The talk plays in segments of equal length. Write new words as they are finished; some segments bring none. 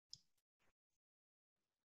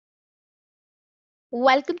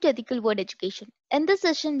Welcome to Ethical Word Education. In this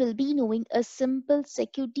session, we'll be knowing a simple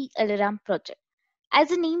security alarm project. As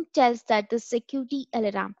the name tells that the security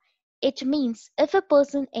alarm, it means if a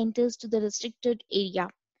person enters to the restricted area,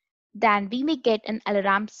 then we may get an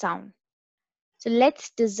alarm sound. So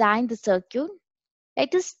let's design the circuit.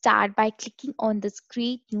 Let us start by clicking on this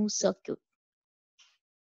Create New Circuit.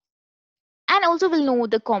 And also we'll know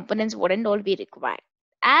the components what and all we require.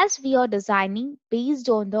 As we are designing based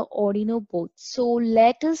on the Arduino board. So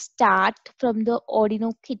let us start from the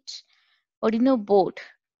Arduino kit, Arduino board.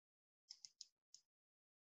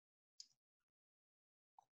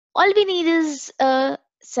 All we need is a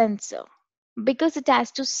sensor because it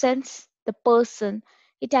has to sense the person.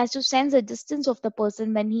 It has to sense the distance of the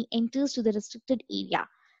person when he enters to the restricted area.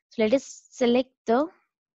 So let us select the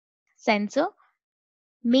sensor.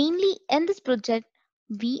 Mainly in this project,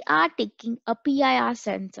 we are taking a PIR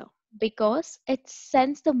sensor because it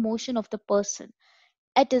senses the motion of the person.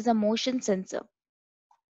 It is a motion sensor.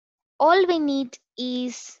 All we need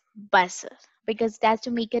is buzzer because it has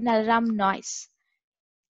to make an alarm noise.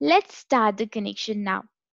 Let's start the connection now.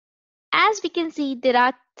 As we can see, there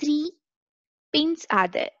are three pins are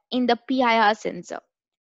there in the PIR sensor.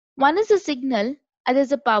 One is the signal, other is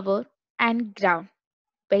the power and ground.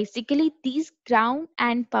 Basically, these ground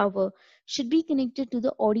and power should be connected to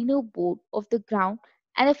the Arduino board of the ground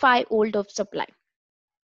and a 5 volt of supply.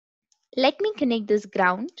 Let me connect this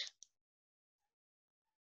ground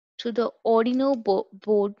to the Arduino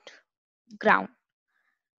board ground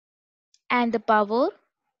and the power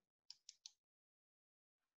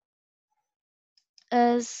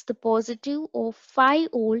is the positive of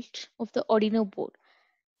 5 volt of the Arduino board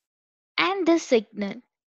and the signal.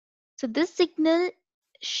 So this signal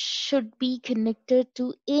should be connected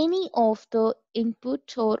to any of the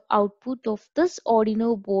input or output of this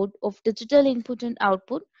Arduino board of digital input and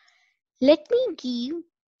output. Let me give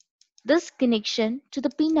this connection to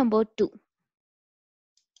the pin number 2.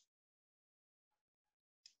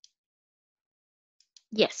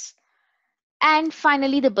 Yes. And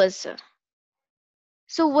finally the buzzer.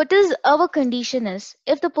 So what is our condition is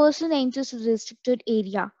if the person enters the restricted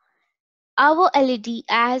area, our LED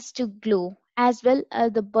has to glow as well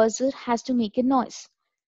as the buzzer has to make a noise.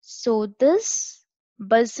 So this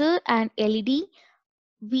buzzer and LED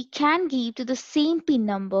we can give to the same pin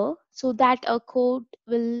number so that our code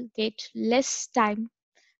will get less time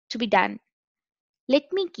to be done.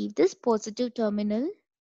 Let me give this positive terminal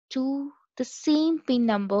to the same pin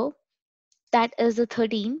number, that is the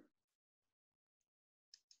 13,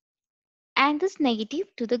 and this negative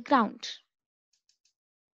to the ground.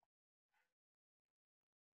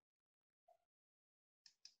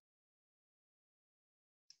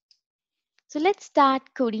 So let's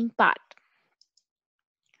start coding part.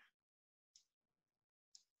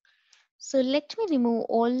 So let me remove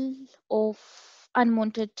all of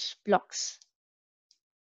unwanted blocks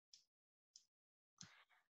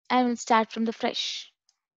and we'll start from the fresh.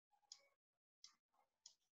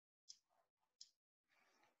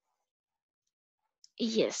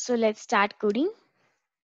 Yes, so let's start coding.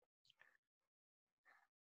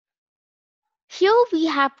 Here we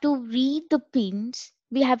have to read the pins,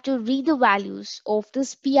 we have to read the values of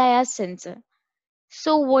this PIR sensor.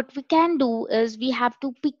 So what we can do is we have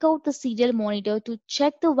to pick out the serial monitor to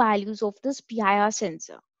check the values of this PIR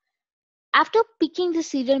sensor. After picking the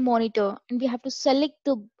serial monitor, and we have to select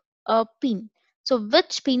the pin. So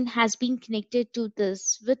which pin has been connected to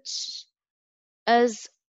this, which is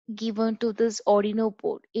given to this Arduino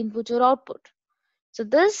board, input or output. So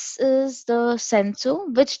this is the sensor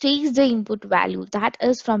which takes the input value that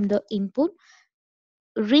is from the input.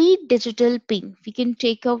 Read digital pin. We can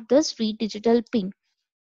take out this read digital pin.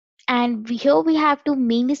 And here we have to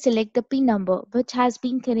mainly select the pin number which has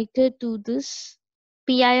been connected to this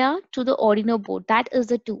PIR to the Arduino board. That is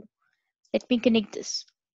the 2. Let me connect this.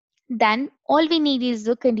 Then all we need is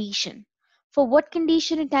the condition. For what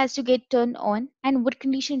condition it has to get turned on and what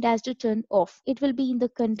condition it has to turn off. It will be in the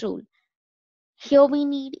control. Here we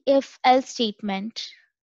need if else statement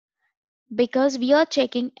because we are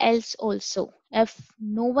checking else also. If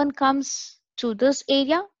no one comes to this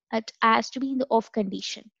area, it has to be in the off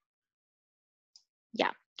condition.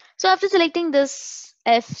 Yeah. So after selecting this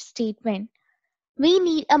if statement, we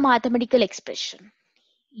need a mathematical expression.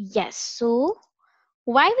 Yes. So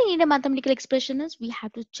why we need a mathematical expression is we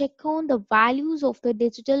have to check on the values of the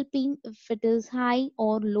digital pin if it is high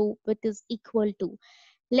or low, it is equal to.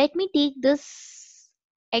 Let me take this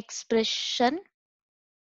expression.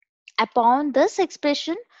 Upon this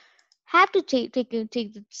expression, have to take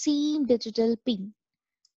the same digital pin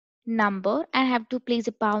number and have to place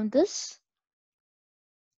upon this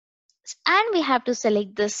And we have to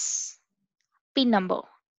select this pin number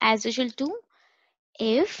as usual too.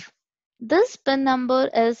 If this pin number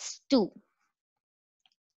is 2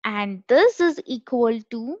 and this is equal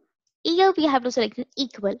to, here we have to select an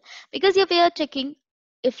equal, because if we are checking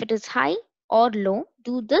if it is high or low,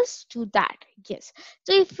 do this, do that. Yes.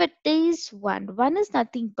 So if it is 1 is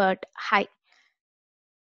nothing but high.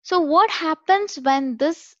 So what happens when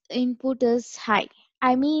this input is high?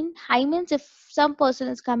 I mean, high means if some person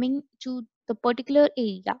is coming to the particular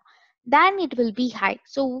area, then it will be high.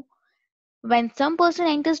 So when some person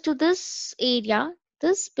enters to this area,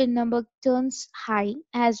 this pin number turns high,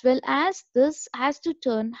 as well as this has to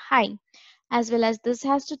turn high, as well as this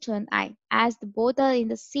has to turn high, as the both are in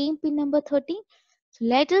the same pin number 30. So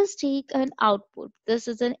let us take an output. This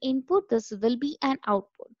is an input, this will be an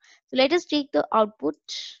output. So let us take the output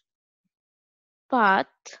path.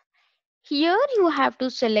 Here you have to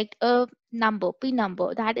select a number, pin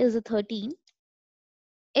number, that is a 13.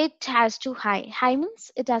 It has to high. High means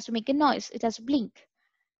it has to make a noise, it has to blink.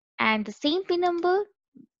 And the same pin number,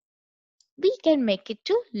 we can make it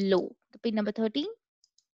to low. The pin number 13,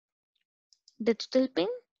 digital pin,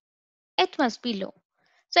 it must be low.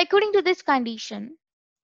 So according to this condition,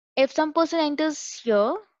 if some person enters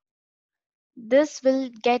here, this will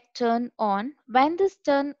get turned on. When this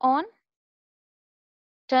turn on,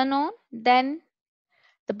 then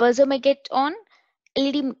the buzzer may get on,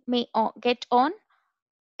 LED may get on.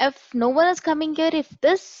 If no one is coming here, if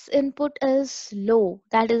this input is low,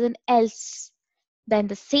 that is an else. Then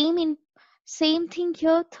the same thing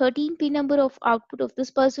here, 13 pin number of output of this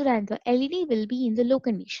person and the LED will be in the low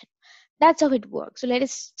condition. That's how it works. So let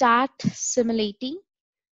us start simulating.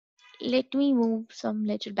 Let me move some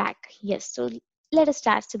little back. Yes, so let us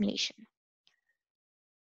start simulation.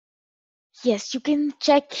 Yes, you can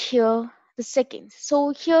check here the seconds. So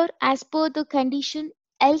here, as per the condition,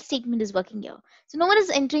 else statement is working here. So no one is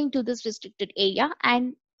entering to this restricted area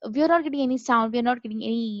and we are not getting any sound. We are not getting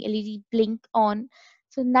any LED blink on.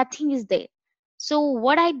 So nothing is there. So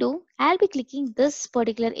what I do, I'll be clicking this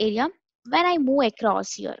particular area when I move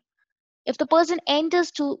across here. If the person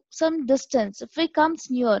enters to some distance, if he comes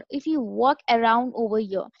near, if you walk around over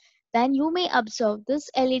here, then you may observe this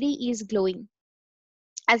LED is glowing,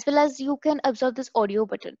 as well as you can observe this audio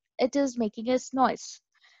button. It is making a noise.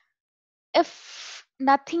 If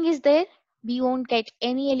nothing is there, we won't get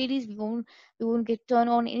any LEDs, we won't get turn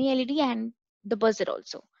on any LED and the buzzer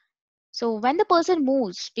also. So when the person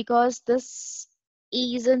moves, because this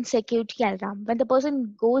is in security alarm, when the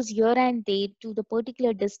person goes here and there to the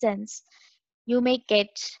particular distance, you may get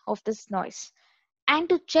of this noise. And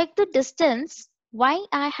to check the distance, why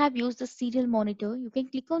I have used the serial monitor, you can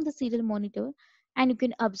click on the serial monitor and you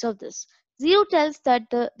can observe this. Zero tells that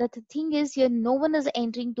the thing is here, no one is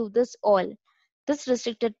entering to this all, this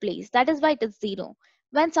restricted place. That is why it is zero.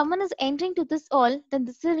 When someone is entering to this all, then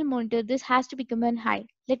the serial monitor, this has to become an high.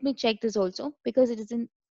 Let me check this also because it is in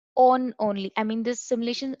on only. I mean, this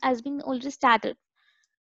simulation has been already started.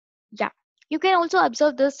 Yeah. You can also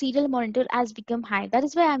observe the serial monitor as become high. That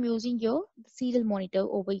is why I'm using your serial monitor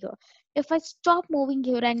over here. If I stop moving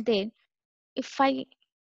here and there, if I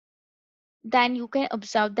then you can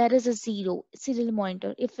observe there is a zero serial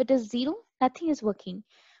monitor. If it is zero, nothing is working.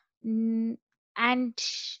 Mm, and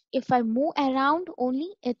if I move around only,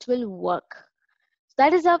 it will work.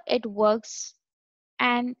 That is how it works.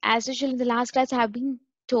 And as usual in the last class, I have been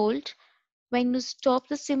told when you stop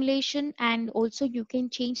the simulation and also you can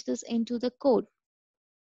change this into the code.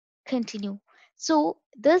 Continue. So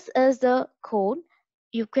this is the code.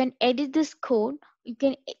 You can edit this code. You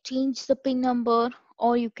can change the pin number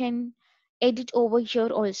or you can edit over here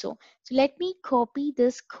also. So let me copy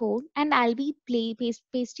this code and I'll be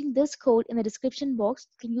pasting this code in the description box.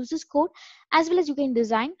 You can use this code as well as you can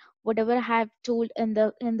design whatever I have told in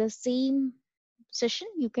the same session.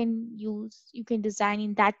 You can design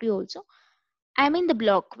in that way also. I'm in the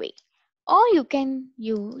block way. Or you can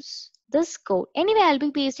use this code. Anyway, I'll be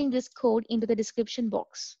pasting this code into the description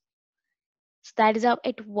box. So that is how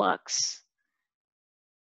it works.